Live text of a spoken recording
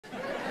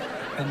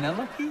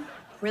Penelope?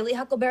 Really,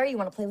 Huckleberry? You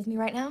want to play with me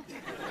right now?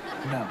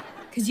 No.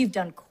 Because you've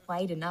done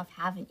quite enough,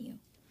 haven't you?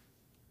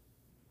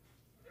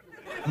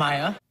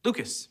 Maya?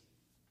 Lucas,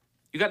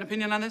 you got an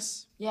opinion on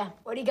this? Yeah.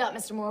 What do you got,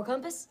 Mr. Moral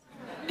Compass?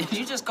 Did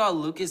you just call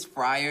Lucas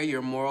Fryer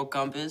your moral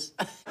compass?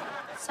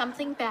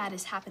 Something bad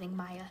is happening,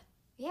 Maya.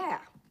 Yeah.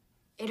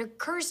 It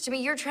occurs to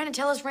me you're trying to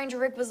tell us Ranger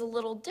Rick was a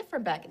little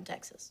different back in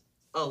Texas.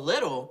 A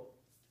little?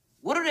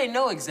 What do they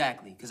know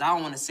exactly? Because I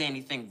don't want to say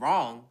anything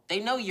wrong. They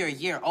know you're a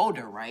year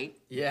older, right?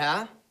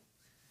 Yeah?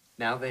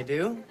 Now they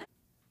do?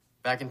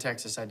 Back in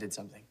Texas, I did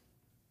something.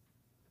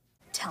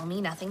 Tell me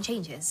nothing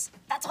changes.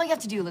 That's all you have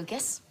to do,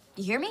 Lucas.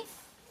 You hear me?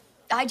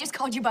 I just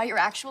called you by your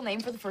actual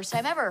name for the first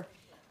time ever.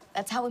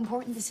 That's how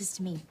important this is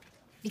to me.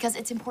 Because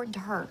it's important to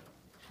her.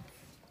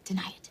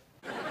 Deny it.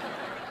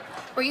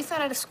 Were you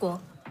thrown out of school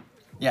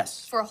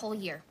Yes. for a whole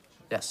year?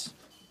 Yes.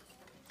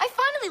 I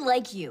finally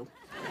like you.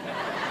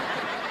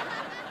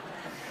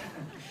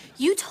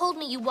 You told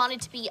me you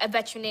wanted to be a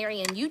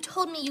veterinarian. You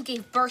told me you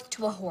gave birth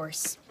to a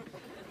horse.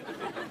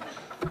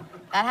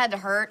 That had to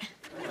hurt.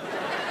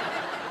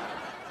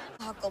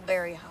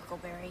 Huckleberry,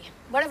 Huckleberry.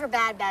 Whatever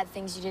bad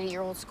things you did at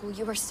your old school,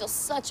 you were still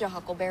such a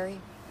Huckleberry.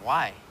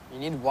 Why? You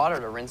need water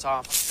to rinse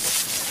off.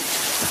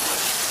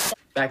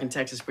 Back in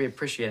Texas, we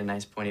appreciate a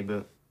nice pointy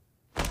boot.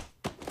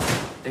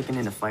 They can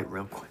end a fight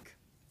real quick.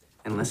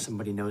 Unless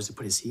somebody knows to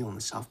put his heel in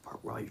the soft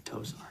part where all your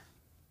toes are.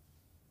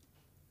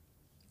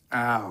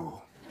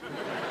 Ow.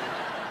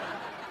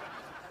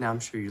 Now I'm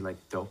sure you like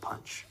throw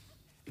punch.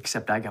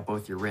 Except I got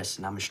both your wrists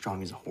and I'm as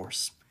strong as a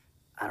horse.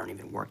 I don't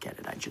even work at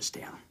it, I just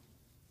am.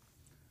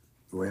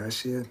 The way I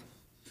see it,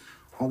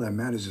 all that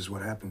matters is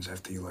what happens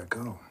after you let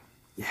go.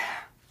 Yeah.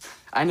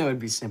 I know it'd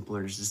be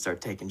simpler just to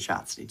start taking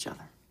shots at each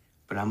other.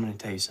 But I'm gonna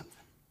tell you something.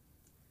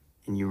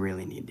 And you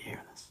really need to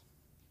hear this.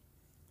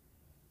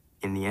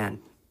 In the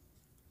end,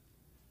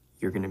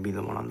 you're gonna be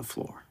the one on the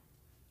floor.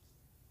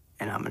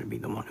 And I'm gonna be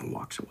the one who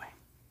walks away.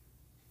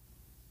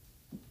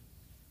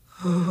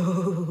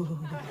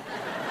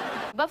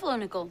 Buffalo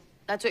nickel.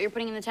 That's what you're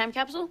putting in the time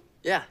capsule?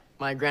 Yeah,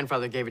 my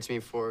grandfather gave it to me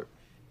for...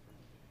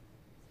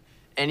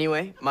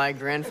 Anyway, my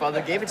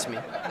grandfather gave it to me.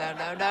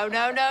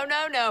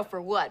 No.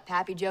 For what?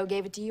 Pappy Joe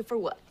gave it to you for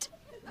what?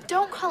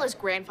 Don't call his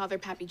grandfather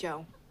Pappy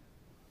Joe.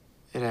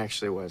 It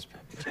actually was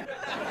Pappy Joe.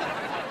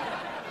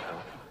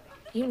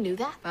 You knew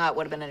that? It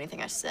would have been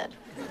anything I said.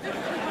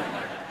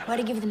 Why'd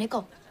he give you the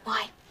nickel?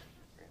 Why?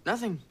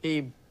 Nothing.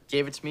 He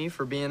gave it to me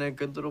for being a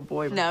good little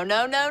boy. No.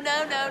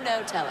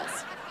 Tell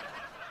us.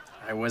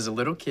 I was a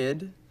little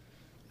kid.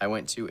 I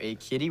went to a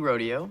kiddie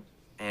rodeo,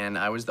 and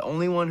I was the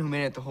only one who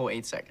made it the whole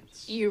 8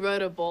 seconds. You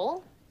rode a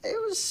bull?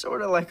 It was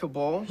sort of like a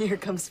bull. Here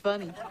comes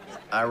funny.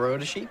 I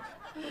rode a sheep.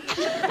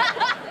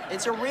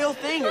 It's a real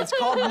thing. It's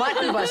called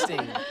mutton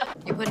busting.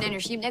 You putting in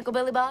your sheep nickel,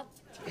 Billy Bob?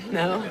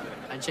 No,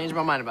 I changed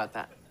my mind about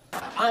that.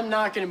 I'm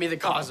not gonna be the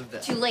cause of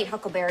this. Too late,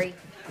 Huckleberry.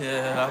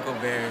 Yeah,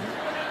 Huckleberry.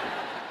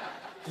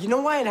 You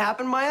know why it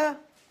happened, Maya?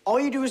 All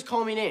you do is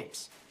call me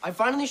names. I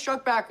finally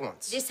struck back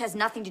once. This has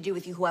nothing to do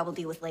with you, who I will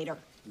deal with later.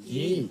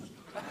 Yee.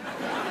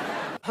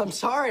 I'm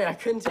sorry, I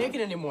couldn't take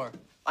it anymore.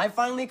 I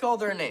finally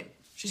called her a name.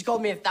 She's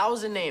called me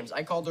 1,000 names.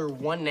 I called her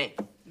one name.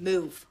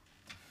 Move.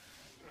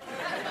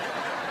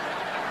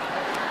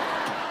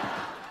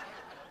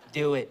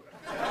 Do it.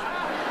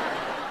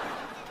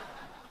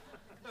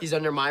 He's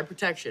under my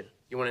protection.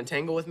 You want to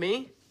tangle with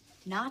me?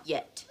 Not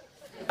yet.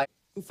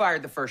 Who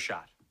fired the first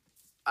shot?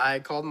 I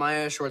called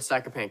Maya a short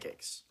stack of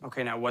pancakes.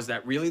 Okay, now was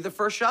that really the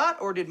first shot,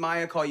 or did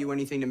Maya call you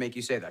anything to make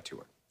you say that to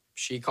her?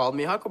 She called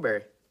me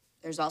Huckleberry.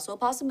 There's also a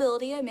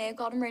possibility I may have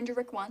called him Ranger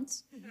Rick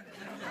once.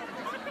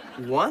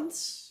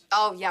 Once?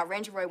 Oh, yeah,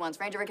 Ranger Roy once.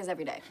 Ranger Rick is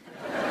every day.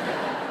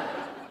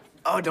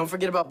 Oh, don't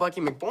forget about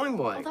Bucky McBoing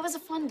Boy. Oh, that was a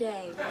fun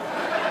day.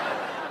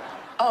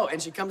 Oh,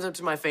 and she comes up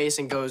to my face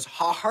and goes,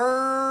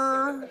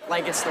 ha-her,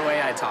 like it's the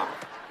way I talk.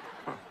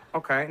 Huh.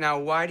 Okay, now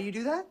why do you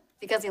do that?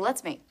 Because he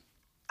lets me.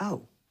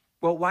 Oh,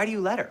 well, why do you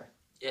let her?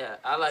 Yeah,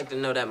 I like to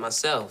know that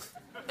myself.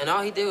 And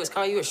all he did was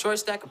call you a short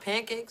stack of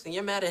pancakes, and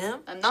you're mad at him?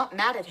 I'm not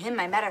mad at him.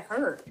 I'm mad at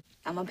her.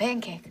 I'm a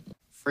pancake.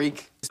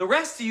 Freak. The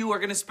rest of you are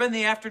gonna spend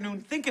the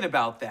afternoon thinking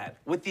about that,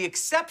 with the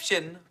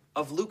exception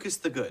of Lucas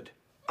the Good.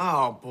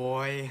 Oh,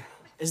 boy.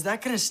 Is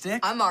that gonna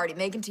stick? I'm already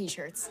making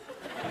T-shirts.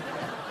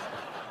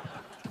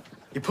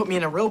 You put me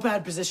in a real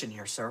bad position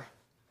here, sir.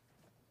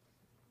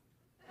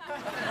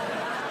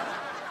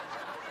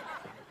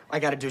 I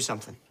gotta do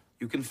something.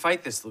 You can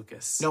fight this,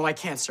 Lucas. No, I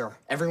can't, sir.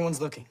 Everyone's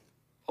looking.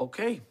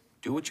 Okay,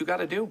 do what you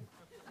gotta do.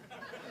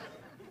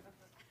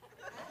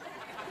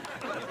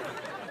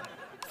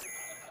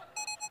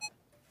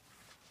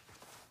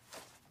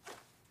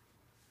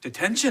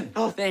 Detention.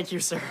 Oh, thank you,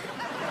 sir.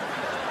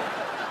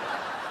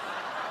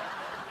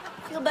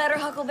 Feel better,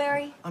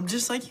 Huckleberry? I'm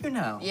just like you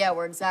now. Yeah,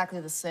 we're exactly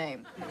the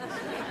same.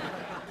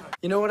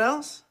 You know what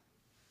else?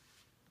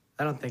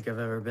 I don't think I've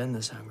ever been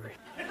this hungry.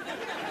 I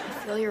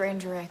feel your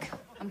Ranger Rick.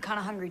 I'm kind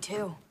of hungry,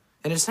 too.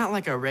 And it's not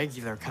like a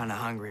regular kind of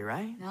hungry,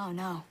 right?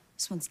 No.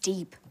 This one's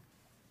deep.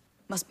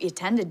 Must be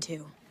attended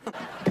to.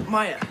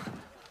 Maya,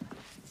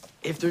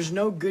 If there's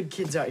no good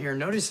kids out here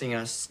noticing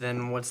us,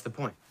 then what's the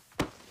point?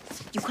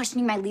 You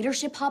questioning my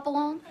leadership,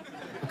 Hopalong?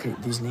 Okay,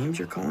 these names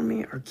you're calling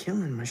me are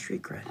killing my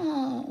street cred.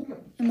 Oh,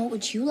 and what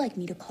would you like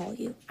me to call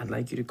you? I'd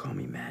like you to call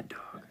me Mad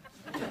Dog.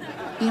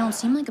 You don't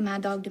seem like a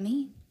mad dog to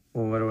me.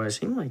 Well, what do I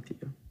seem like to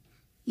you?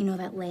 You know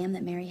that lamb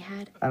that Mary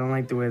had? I don't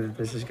like the way that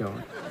this is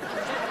going.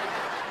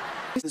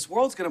 This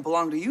world's gonna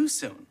belong to you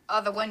soon.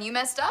 Oh, the one you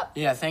messed up?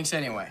 Yeah, thanks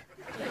anyway.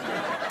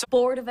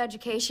 Board of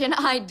Education?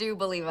 I do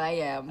believe I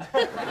am.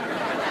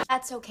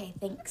 That's okay,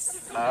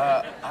 thanks.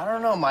 I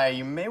don't know, Maya.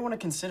 You may want to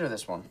consider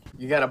this one.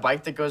 You got a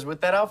bike that goes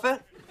with that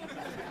outfit?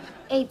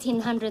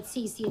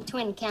 1800cc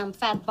twin cam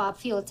fat bob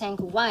fuel tank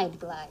wide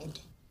glide.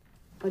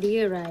 What do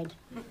you ride?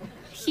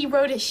 He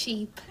rode a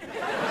sheep.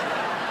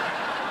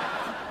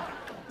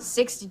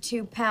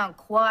 62-pound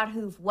quad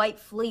hoof white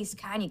fleece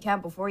kind you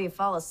count before you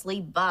fall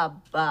asleep, ba.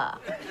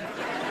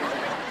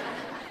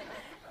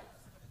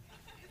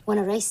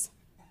 Wanna race?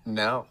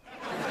 No.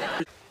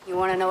 You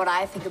want to know what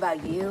I think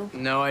about you?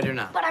 No, I do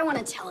not. But I want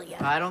to tell you.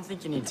 I don't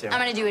think you need to. I'm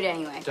gonna do it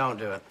anyway. Don't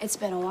do it. It's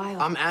been a while.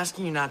 I'm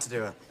asking you not to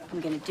do it. I'm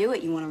gonna do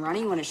it. You want to run?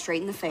 You want it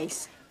straight in the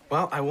face.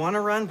 Well, I want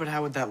to run, but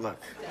how would that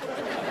look?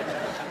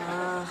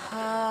 Ha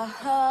ha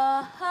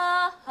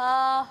ha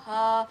ha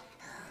ha.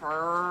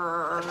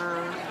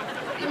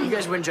 You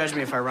guys wouldn't judge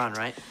me if I run,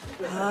 right?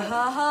 Ha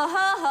ha ha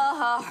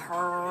ha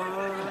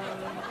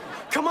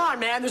ha. Come on,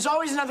 man. There's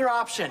always another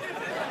option.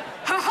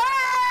 Ha ha.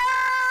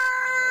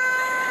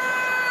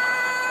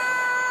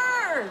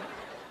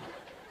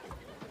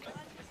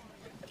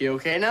 You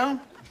okay now?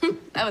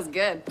 That was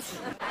good.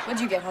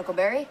 What'd you get,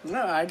 Huckleberry?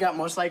 No, I got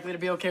most likely to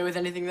be okay with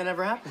anything that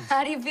ever happens.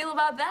 How do you feel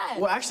about that?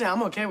 Well, actually,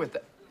 I'm okay with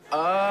that.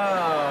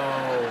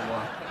 Oh.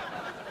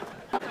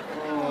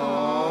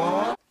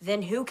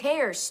 Then who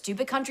cares?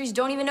 Stupid countries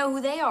don't even know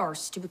who they are.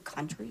 Stupid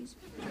countries.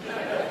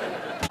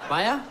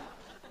 Maya?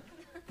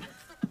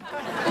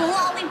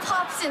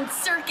 Lollipops and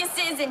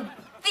circuses and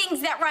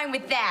things that rhyme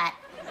with that.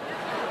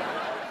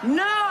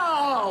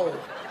 No!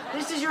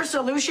 This is your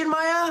solution,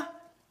 Maya?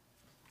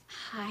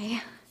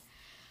 Hi.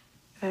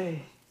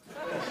 Hey.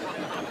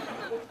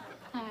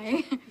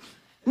 Hi.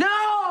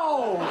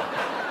 No!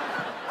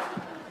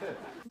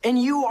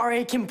 And you are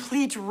a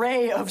complete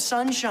ray of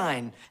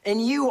sunshine,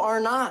 and you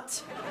are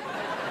not.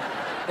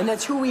 And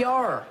that's who we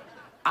are.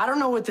 I don't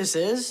know what this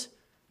is,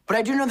 but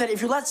I do know that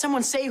if you let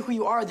someone say who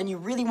you are, then you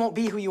really won't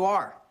be who you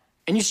are.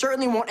 And you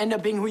certainly won't end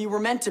up being who you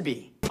were meant to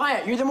be.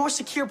 Maya, you're the most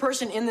secure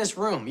person in this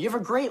room. You have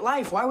a great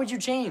life. Why would you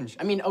change?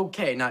 I mean,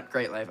 okay, not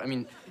great life. I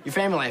mean, your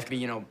family life could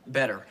be,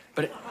 better.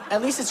 But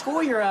at least at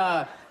school,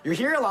 you're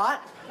here a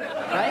lot,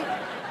 right?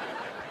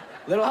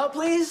 Little help,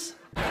 please?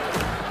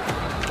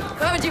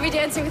 Why would you be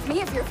dancing with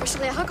me if you're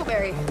officially a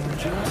Huckleberry?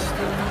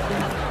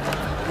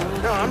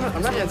 No, I'm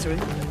not dancing with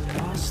you.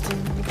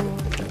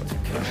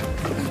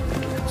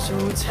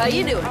 How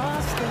you doing?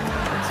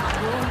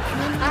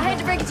 I hate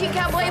to break it to you,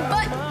 cowboy,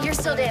 but you're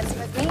still dancing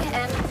with me,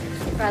 and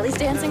Riley's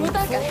dancing with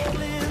that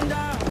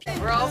guy.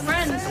 We're all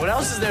friends. What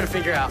else is there to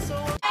figure out?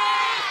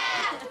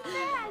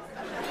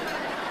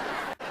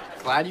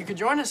 Glad you could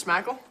join us,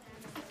 Smackle.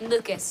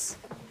 Lucas,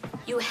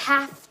 you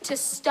have to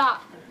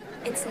stop.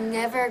 It's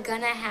never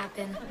gonna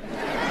happen.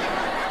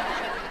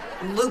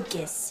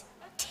 Lucas,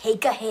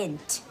 take a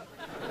hint.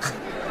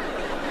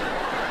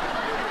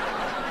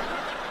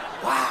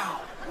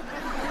 Wow.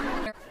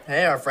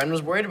 Hey, our friend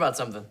was worried about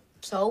something.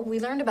 So we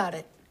learned about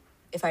it.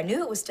 If I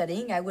knew it was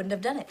studying, I wouldn't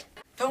have done it.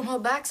 Don't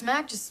hold back,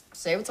 Smack. Just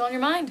say what's on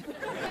your mind.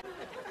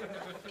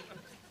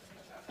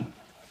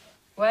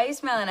 Why are you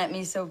smiling at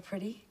me so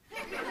pretty?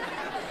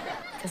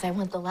 Because I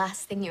want the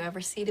last thing you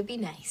ever see to be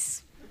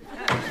nice.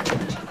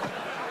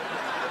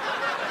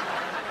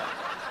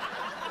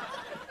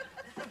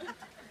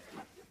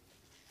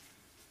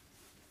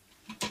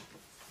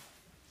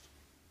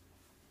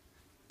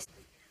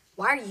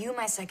 Why are you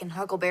my second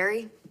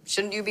Huckleberry?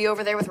 Shouldn't you be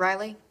over there with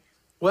Riley?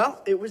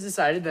 Well, it was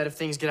decided that if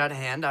things get out of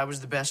hand, I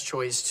was the best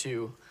choice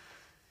to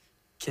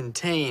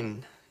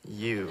contain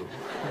you.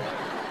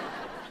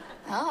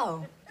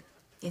 Oh.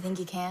 You think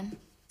you can?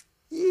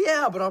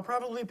 Yeah, but I'll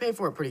probably pay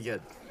for it pretty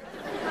good.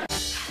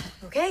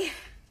 Okay.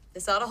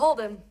 This ought to hold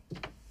him.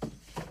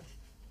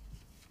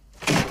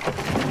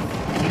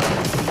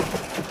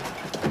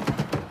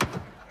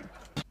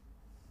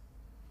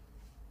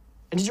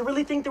 And did you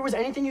really think there was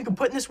anything you could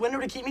put in this window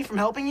to keep me from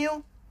helping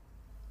you?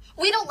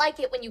 We don't like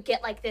it when you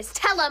get like this.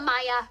 Tell him,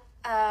 Maya.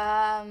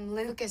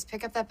 Lucas,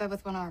 pick up that bed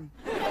with one arm.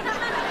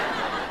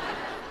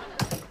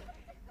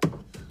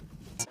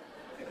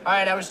 All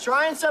right, I was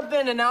trying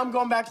something, and now I'm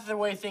going back to the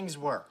way things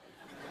were.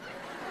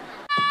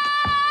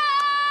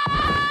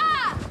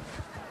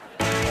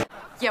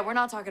 Yeah, we're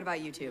not talking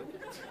about you two.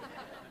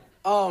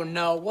 Oh,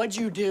 no, what'd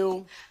you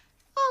do?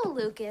 Oh,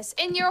 Lucas,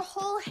 in your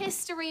whole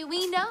history,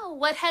 we know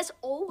what has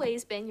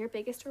always been your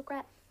biggest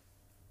regret.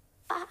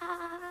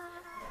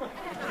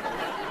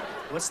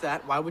 What's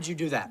that? Why would you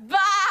do that? Bah!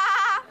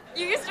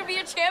 You used to be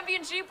a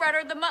champion sheep rider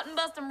at the Mutton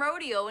Bustin'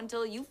 Rodeo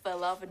until you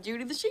fell off of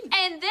Judy the sheep.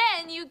 And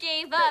then you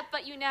gave up,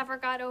 but you never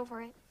got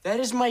over it. That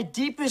is my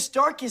deepest,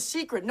 darkest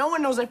secret. No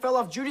one knows I fell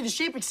off Judy the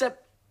sheep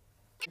except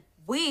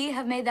We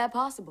have made that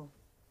possible.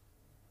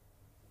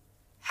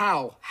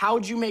 How?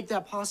 How'd you make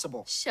that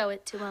possible? Show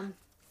it to him.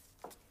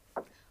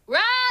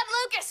 Rod,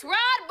 Lucas,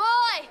 Rod,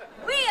 boy!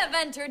 We have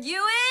entered you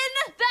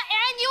in The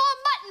annual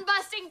mutton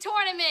busting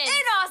tournament!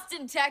 in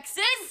Austin,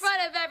 Texas. In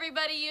front of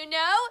everybody you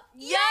know.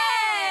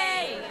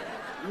 Yay!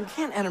 You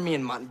can't enter me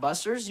in Mutton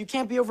Busters. You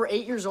can't be over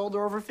 8 years old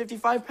or over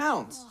 55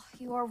 pounds. Oh,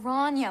 you are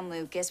wrong, young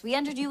Lucas. We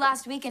entered you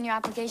last week and your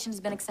application has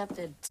been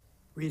accepted.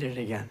 Read it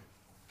again.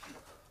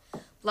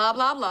 Blah,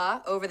 blah,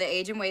 blah. Over the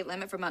age and weight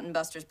limit for Mutton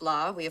Busters,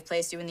 blah. We have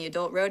placed you in the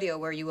adult rodeo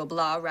where you will,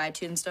 blah, ride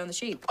Tombstone the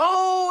sheep.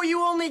 Oh,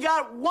 you only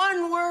got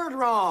one word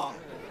wrong.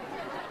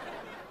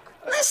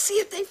 Let's see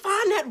if they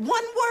find that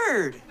one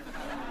word.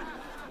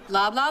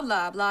 Blah, blah,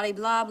 blah, blah,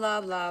 blah,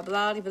 blah, blah,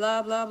 blah,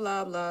 blah, blah,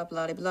 blah, blah,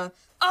 blah, blah.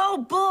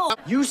 Oh, bull!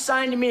 You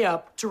signed me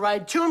up to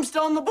ride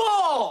Tombstone the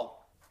Bull.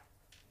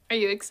 Are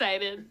you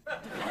excited?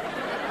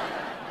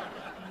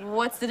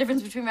 What's the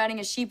difference between riding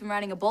a sheep and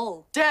riding a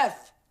bull?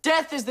 Death.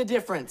 Death is the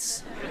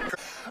difference.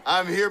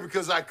 I'm here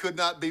because I could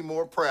not be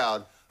more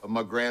proud of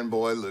my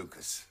grandboy,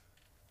 Lucas.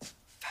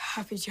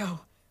 Pappy Joe.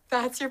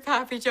 That's your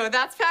Pappy Joe.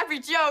 That's Pappy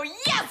Joe.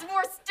 Yes,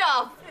 more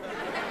stuff!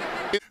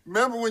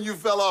 Remember when you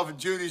fell off of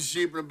Judy's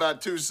sheep in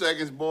about 2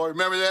 seconds, boy?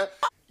 Remember that?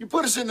 You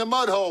put us in the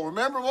mud hole,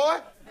 remember,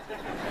 boy?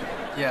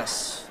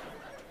 Yes.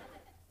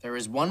 There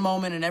is one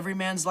moment in every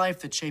man's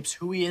life that shapes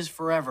who he is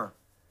forever.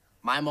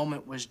 My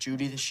moment was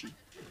Judy the sheep.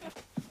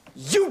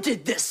 You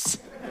did this!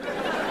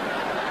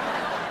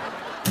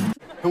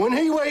 And when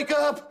he wake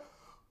up,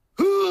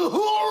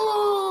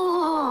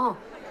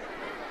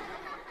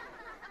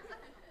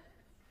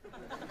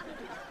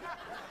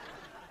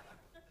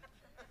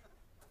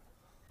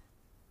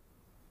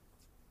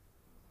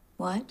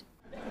 What?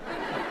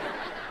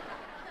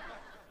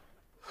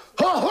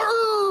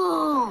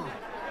 oh.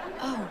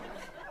 Oh.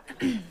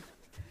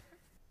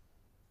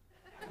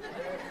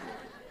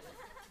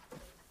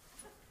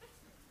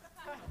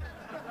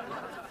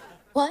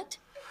 What?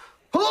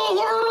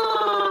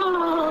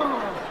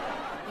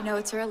 I know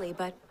it's early,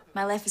 but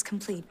my life is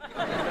complete.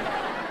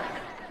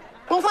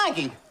 Well, thank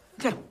you.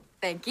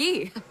 Thank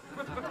you.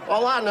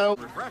 All I know.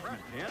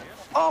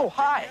 Oh,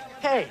 hi.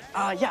 Hey,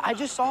 yeah, I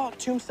just saw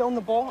Tombstone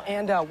the Bull,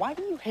 and why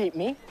do you hate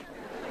me?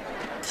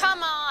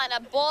 Come on, a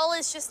bull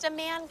is just a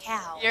man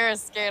cow. You're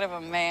scared of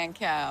a man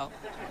cow.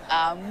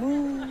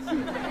 Moo.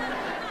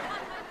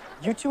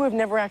 You two have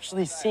never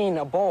actually seen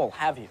a bull,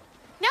 have you?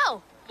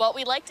 No, what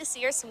we'd like to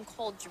see are some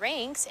cold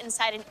drinks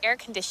inside an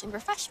air-conditioned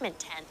refreshment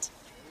tent.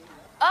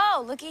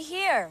 Oh, looky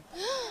here.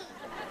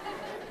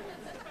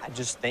 I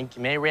just think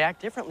you may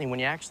react differently when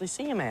you actually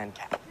see a man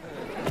cow.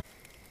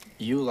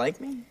 You like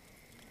me?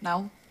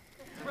 No.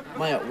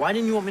 Maya, why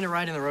didn't you want me to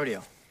ride in the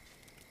rodeo?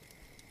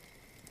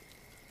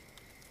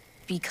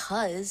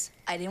 Because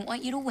I didn't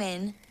want you to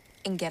win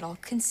and get all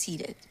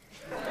conceited.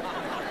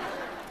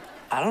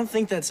 I don't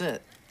think that's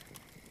it.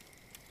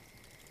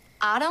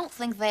 I don't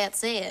think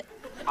that's it.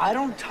 I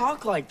don't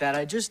talk like that.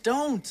 I just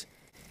don't.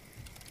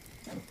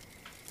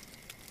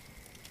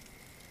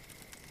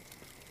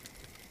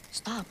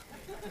 Stop.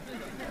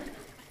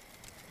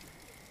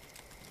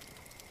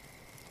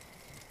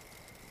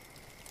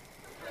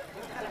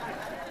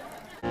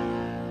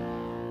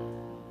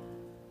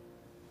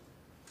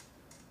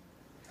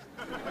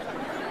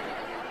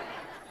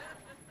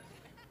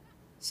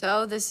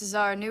 So, this is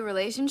our new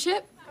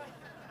relationship?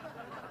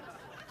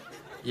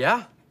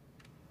 Yeah.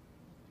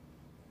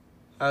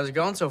 How's it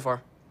going so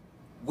far?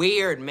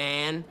 Weird,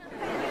 man.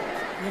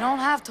 You don't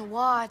have to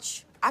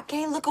watch. I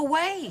can't look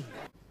away.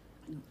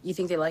 You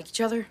think they like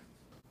each other?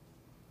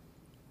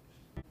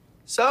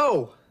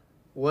 So,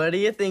 what are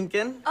you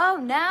thinking? Oh,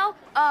 now?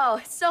 Oh,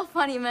 it's so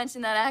funny you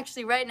mentioned that.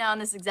 Actually, right now in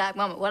this exact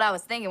moment, what I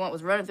was thinking, what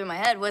was running through my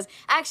head was,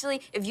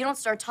 actually, if you don't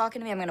start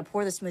talking to me, I'm gonna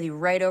pour the smoothie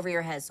right over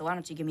your head. So why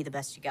don't you give me the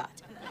best you got?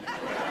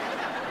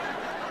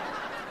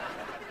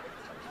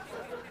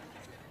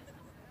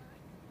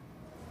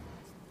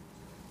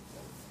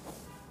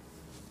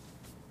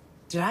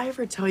 Did I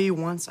ever tell you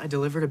once I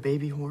delivered a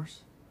baby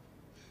horse?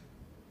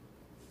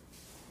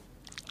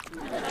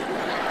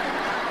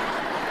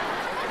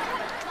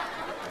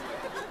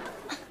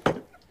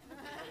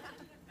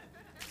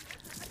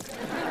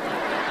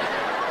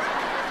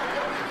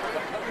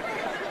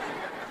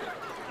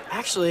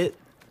 Actually, it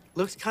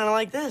looks kind of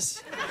like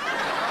this.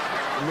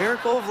 The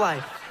miracle of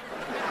life.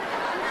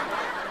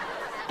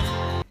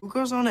 Who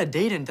goes on a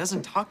date and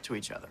doesn't talk to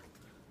each other?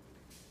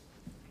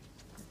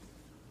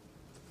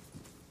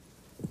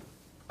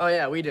 Oh,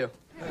 yeah, we do.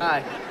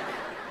 Hi.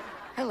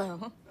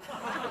 Hello.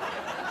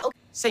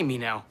 Say me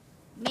now.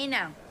 Me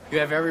now. You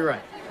have every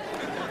right.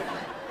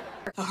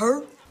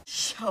 Her?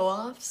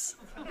 Show-offs?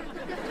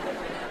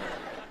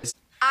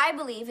 I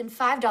believe in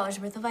 $5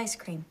 worth of ice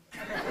cream.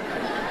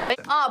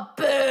 Oh,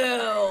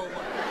 boo!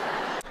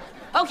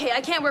 Okay,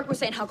 I can't work with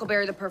St.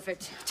 Huckleberry the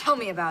Perfect. Tell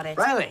me about it.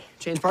 Riley,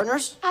 change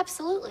partners?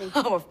 Absolutely.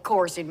 Oh, of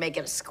course, he'd make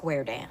it a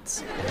square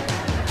dance.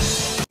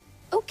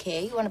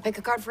 Okay, you want to pick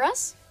a card for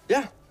us?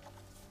 Yeah.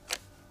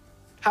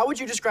 How would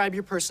you describe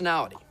your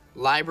personality?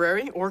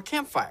 Library or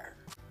campfire?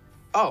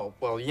 Oh,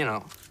 well, you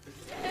know.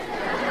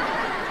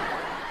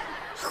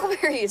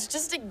 Huckleberry, it's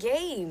just a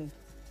game.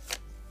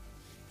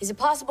 Is it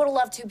possible to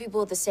love two people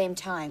at the same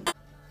time?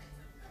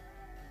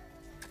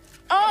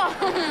 Oh,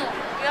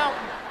 yeah.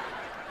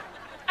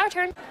 Our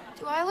turn.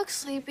 Do I look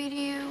sleepy to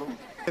you?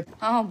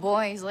 Oh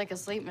boy, he's like a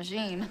sleep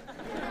machine.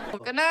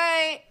 Good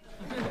night.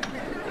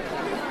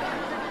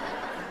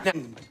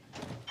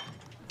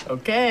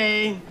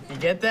 Okay, you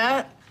get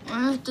that?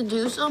 I have to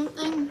do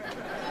something.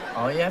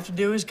 All you have to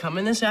do is come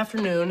in this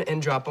afternoon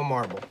and drop a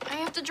marble. I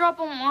have to drop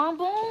a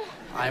marble?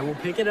 I will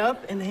pick it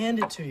up and hand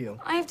it to you.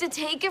 I have to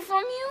take it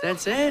from you?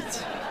 That's it.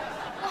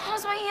 Well,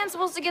 how's my hand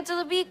supposed to get to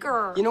the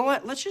beaker? You know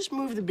what? Let's just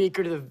move the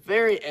beaker to the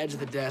very edge of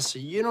the desk so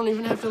you don't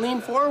even have to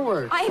lean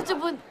forward. I have to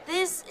put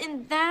this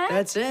in that?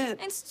 That's it.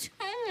 It's too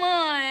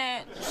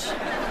much.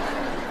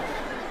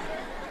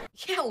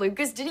 Yeah,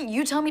 Lucas, didn't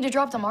you tell me to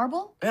drop the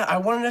marble? Yeah, I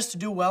wanted us to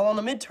do well on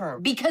the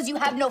midterm. Because you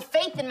have no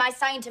faith in my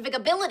scientific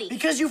ability.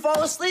 Because you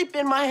fall asleep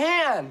in my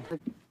hand.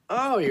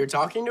 Oh, you're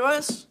talking to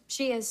us?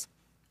 She is.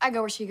 I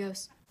go where she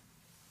goes.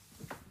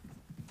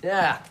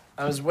 Yeah,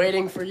 I was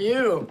waiting for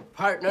you,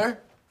 partner.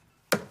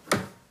 You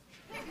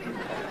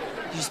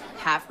just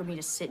pat for me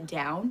to sit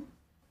down?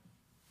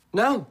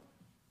 No.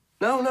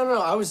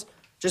 No. I was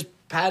just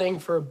patting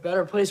for a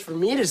better place for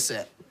me to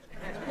sit.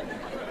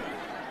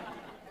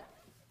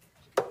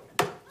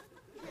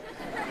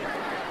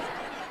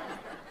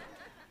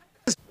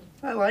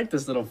 I like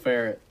this little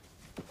ferret.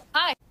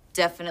 Hi.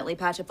 Definitely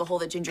patch up the hole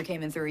that Ginger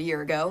came in through a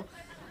year ago.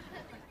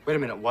 Wait a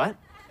minute, what?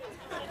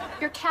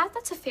 Your cat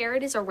that's a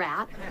ferret is a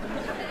rat.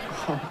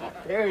 Oh,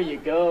 there you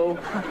go.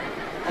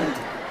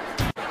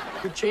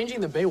 You're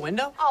changing the bay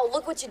window? Oh,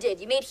 look what you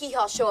did. You made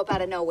Hee-Haw show up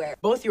out of nowhere.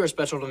 Both you are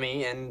special to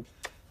me, and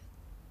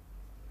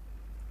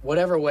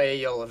whatever way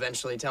you'll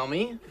eventually tell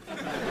me.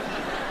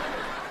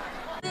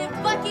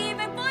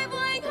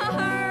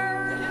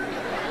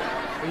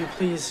 Will you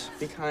please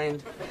be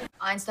kind?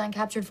 Einstein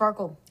captured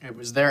Farkle. It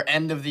was their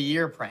end of the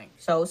year prank.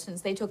 So,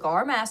 since they took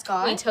our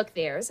mascot... We took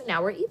theirs, and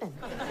now we're even.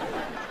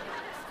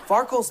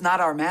 Farkle's not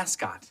our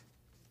mascot.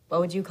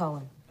 What would you call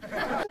him?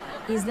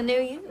 He's the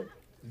new you.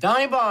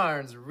 Donnie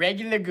Barnes,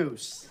 regular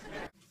goose.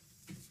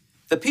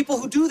 The people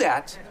who do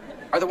that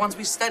are the ones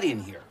we study in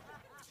here.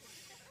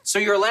 So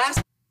your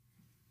last...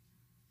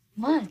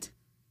 What?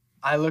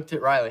 I looked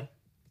at Riley,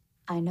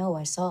 I know,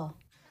 I saw.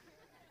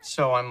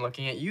 so I'm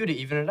looking at you to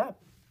even it up.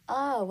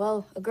 Oh,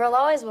 well, a girl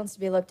always wants to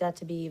be looked at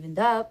to be evened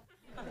up.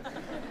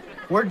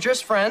 We're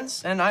just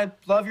friends, and I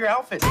love your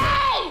outfit.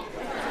 Hey!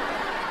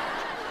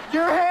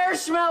 Your hair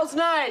smells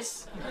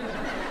nice.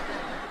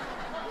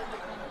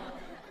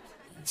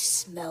 You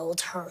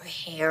smelled her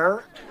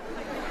hair?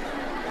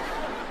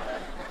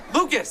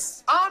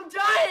 Lucas! I'm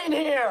dying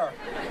here.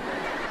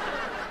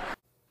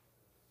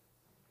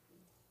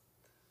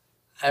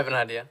 I have an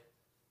idea.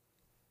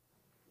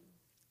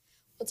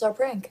 What's our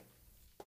prank?